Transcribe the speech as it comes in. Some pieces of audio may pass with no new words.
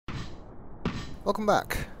Welcome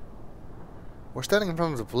back. We're standing in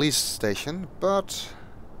front of the police station, but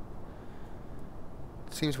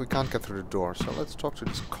it seems we can't get through the door, so let's talk to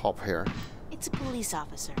this cop here. It's a police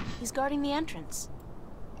officer. He's guarding the entrance.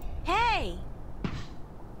 Hey!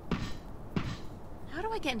 How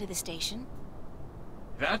do I get into the station?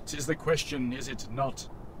 That is the question, is it not?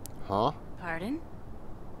 Huh? Pardon?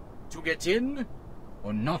 To get in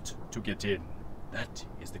or not to get in? That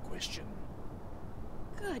is the question.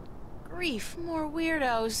 Good grief, more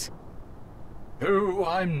weirdos. Oh,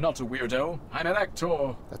 I'm not a weirdo. I'm an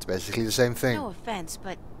actor. That's basically the same thing. No offense,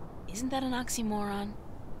 but isn't that an oxymoron?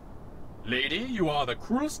 Lady, you are the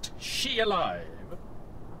cruelest she alive.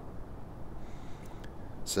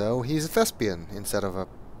 So he's a thespian instead of a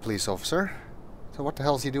police officer. So what the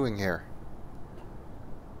hell is he doing here?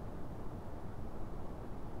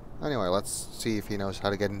 Anyway, let's see if he knows how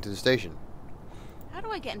to get into the station. How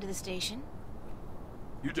do I get into the station?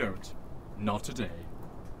 You don't. Not today.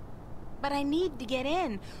 But I need to get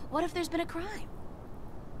in. What if there's been a crime?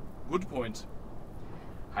 Good point.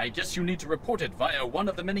 I guess you need to report it via one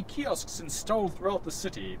of the many kiosks installed throughout the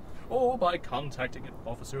city, or by contacting an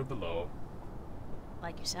officer of the law.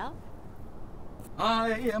 Like yourself?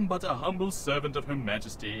 I am but a humble servant of Her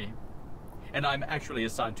Majesty, and I'm actually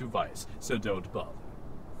assigned to Vice, so don't bother.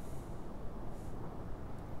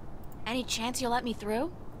 Any chance you'll let me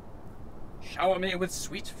through? Shower me with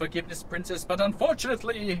sweet forgiveness, Princess, but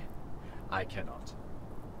unfortunately, I cannot.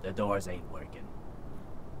 The doors ain't working.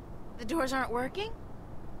 The doors aren't working?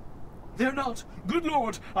 They're not. Good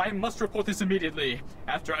Lord, I must report this immediately,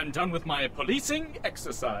 after I'm done with my policing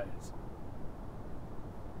exercise.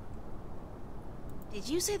 Did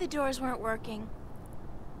you say the doors weren't working?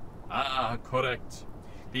 Ah, correct.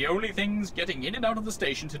 The only things getting in and out of the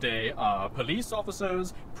station today are police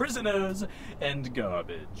officers, prisoners, and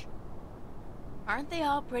garbage. Aren't they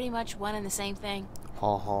all pretty much one and the same thing?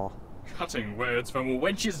 Ha ha. Cutting words from a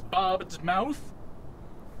wench's barbed mouth?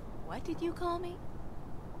 What did you call me?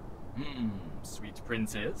 Sweet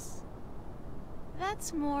princess.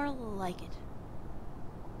 That's more like it.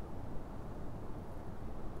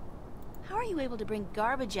 How are you able to bring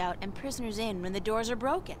garbage out and prisoners in when the doors are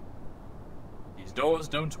broken? These doors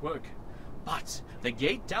don't work, but the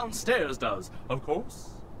gate downstairs does, of course.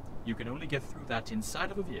 You can only get through that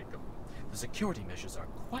inside of a vehicle. The security measures are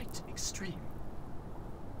quite extreme.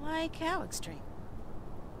 Like how extreme?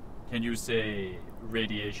 Can you say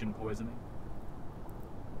radiation poisoning?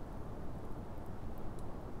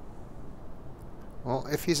 Well,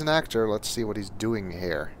 if he's an actor, let's see what he's doing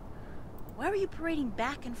here. Why were you parading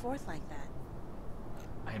back and forth like that?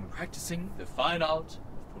 I am practicing the fine art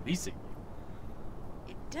of policing.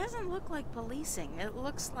 It doesn't look like policing. It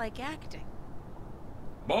looks like acting.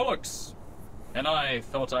 Bollocks! And I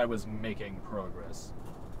thought I was making progress.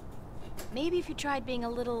 Maybe if you tried being a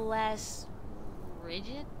little less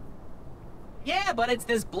rigid? Yeah, but it's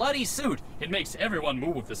this bloody suit. It makes everyone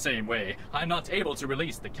move the same way. I'm not able to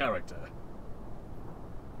release the character.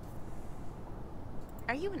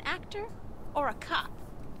 Are you an actor or a cop?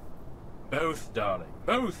 Both, darling,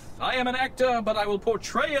 both. I am an actor, but I will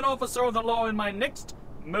portray an officer of the law in my next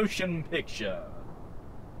motion picture.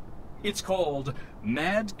 It's called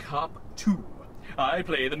Mad Cop 2. I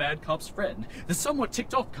play the Mad Cop's friend, the somewhat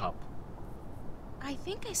ticked-off cop. I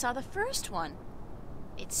think I saw the first one.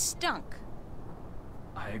 It stunk.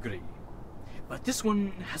 I agree. But this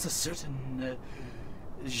one has a certain,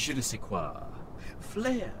 je ne sais quoi,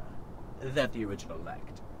 flair that the original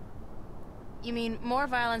lacked. You mean more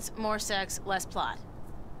violence, more sex, less plot?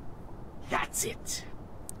 That's it.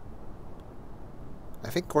 I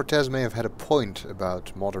think Cortez may have had a point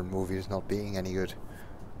about modern movies not being any good.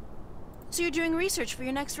 So you're doing research for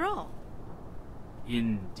your next role?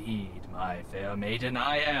 Indeed, my fair maiden,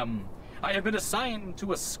 I am. I have been assigned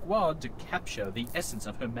to a squad to capture the essence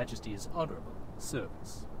of Her Majesty's honorable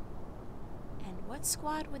service. And what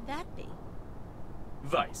squad would that be?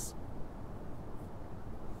 Vice.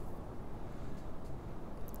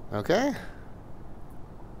 Okay.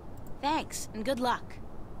 Thanks, and good luck.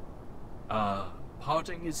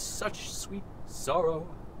 Parting is such sweet sorrow.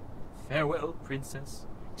 Farewell, princess.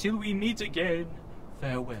 Till we meet again,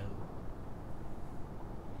 farewell.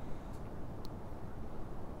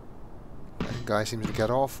 That guy seems to get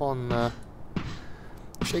off on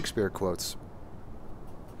Shakespeare quotes.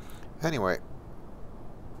 Anyway.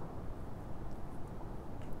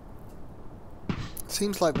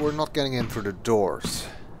 Seems like we're not getting in through the doors.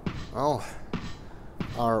 Well,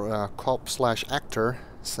 our cop/actor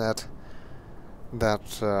said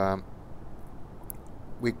that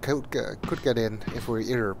we could get in if we're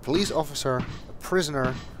either a police officer, a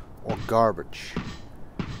prisoner, or garbage.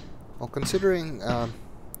 Well, considering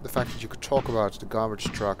the fact that you could talk about the garbage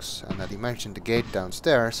trucks and that he mentioned the gate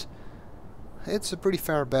downstairs, it's a pretty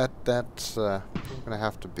fair bet that we're gonna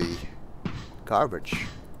have to be garbage.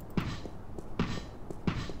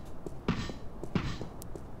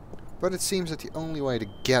 But it seems that the only way to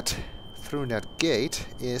get through that gate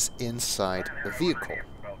is inside the vehicle.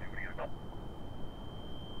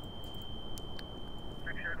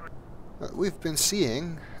 We've been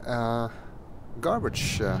seeing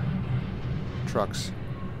garbage trucks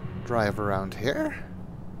drive around here,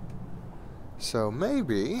 so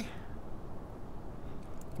maybe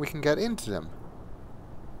we can get into them.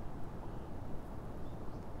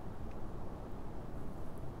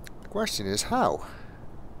 The question is how?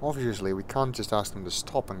 Obviously we can't just ask them to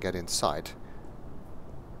stop and get inside.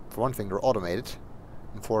 For one thing, they're automated,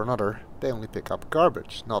 and for another, they only pick up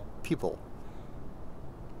garbage, not people.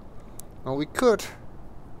 Well, we could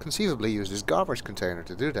conceivably use this garbage container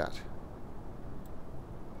to do that.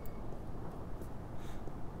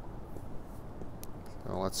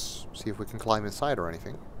 So let's see if we can climb inside or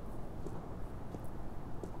anything.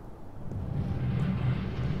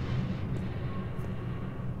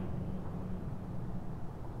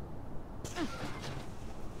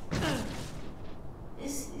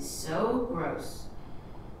 This is so gross.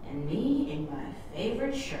 And me in my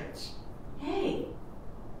favorite shirt. Hey,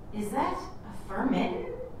 is that a fur mitten?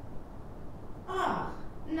 Ah,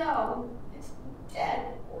 no, it's a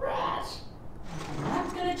dead rat. I'm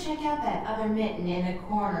not gonna check out that other mitten in the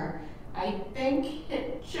corner. I think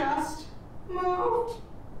it just moved.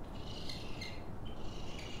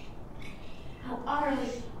 How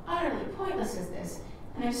utterly pointless is this?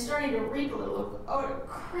 And I'm starting to reek a little of odor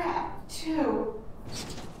crap, too.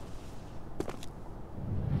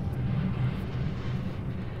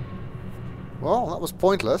 Well, that was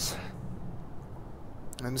pointless.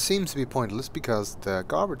 And it seems to be pointless because the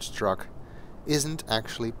garbage truck isn't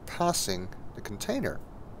actually passing the container.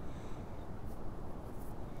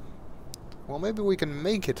 Well, maybe we can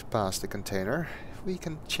make it past the container if we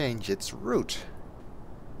can change its route.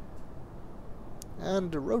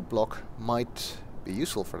 And the roadblock might be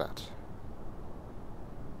useful for that.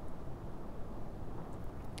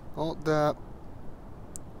 Well,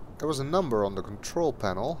 there was a number on the control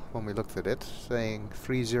panel when we looked at it saying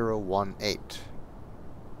 3018.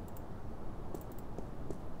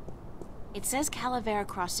 It says Calavera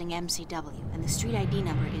Crossing MCW, and the street ID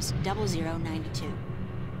number is 0092.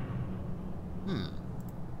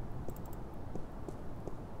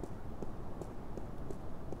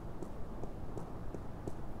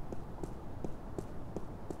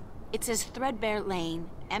 It says Threadbare Lane,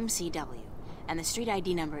 MCW, and the street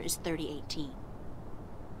ID number is 3018.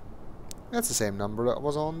 That's the same number that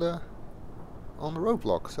was on the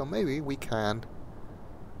roadblock, so maybe we can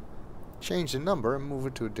change the number and move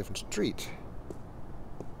it to a different street.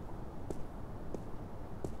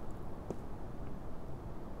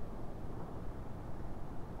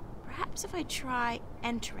 Perhaps if I try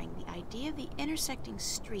entering the ID of the intersecting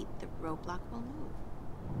street, the roadblock will move.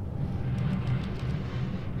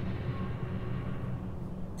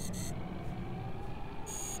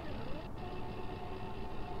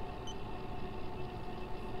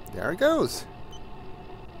 There it goes.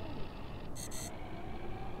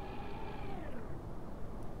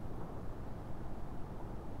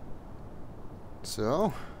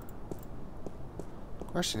 So, the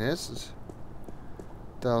question is,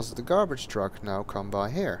 does the garbage truck now come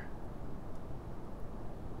by here?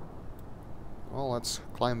 Well, let's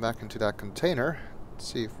climb back into that container,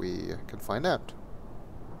 see if we can find out.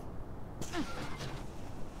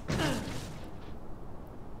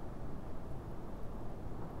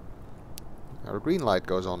 Now the green light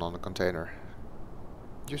goes on the container.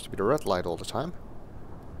 It used to be the red light all the time.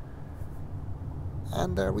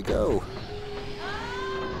 And there we go.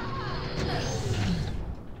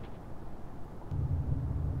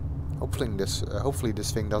 Hopefully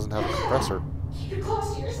this thing doesn't have a compressor. You're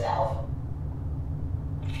close to yourself.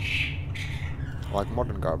 Like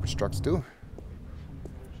modern garbage trucks do.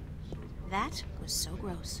 That was so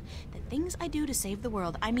gross. The things I do to save the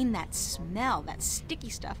world, I mean that smell, that sticky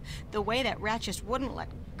stuff, the way that rat just wouldn't let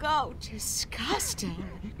go. Disgusting.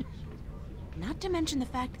 Not to mention the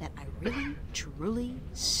fact that I really, truly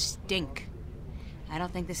stink. I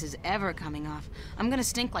don't think this is ever coming off. I'm gonna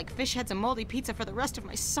stink like fish heads and moldy pizza for the rest of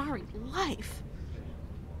my sorry life.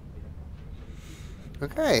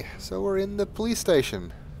 Okay, so we're in the police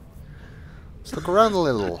station. Let's look around a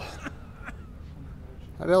little.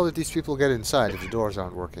 How the hell did these people get inside if the doors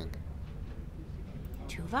aren't working?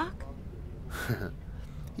 Tuvok?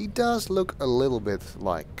 He does look a little bit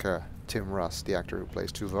like Tim Russ, the actor who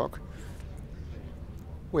plays Tuvok.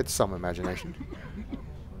 With some imagination.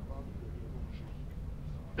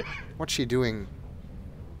 What's she doing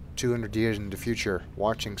 200 years in the future,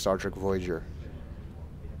 watching Star Trek Voyager?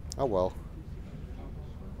 Oh well.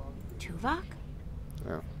 Tuvok?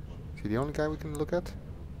 Yeah. Is he the only guy we can look at?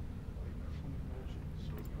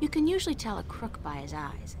 You can usually tell a crook by his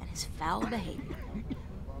eyes and his foul behavior.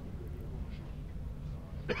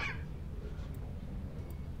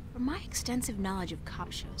 From my extensive knowledge of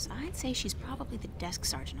cop shows, I'd say she's probably the desk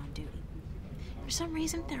sergeant on duty. For some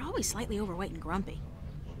reason, they're always slightly overweight and grumpy.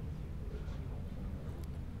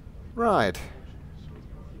 Right.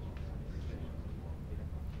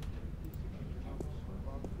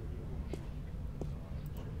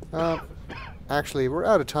 Actually, we're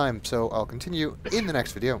out of time, so I'll continue in the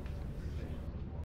next video.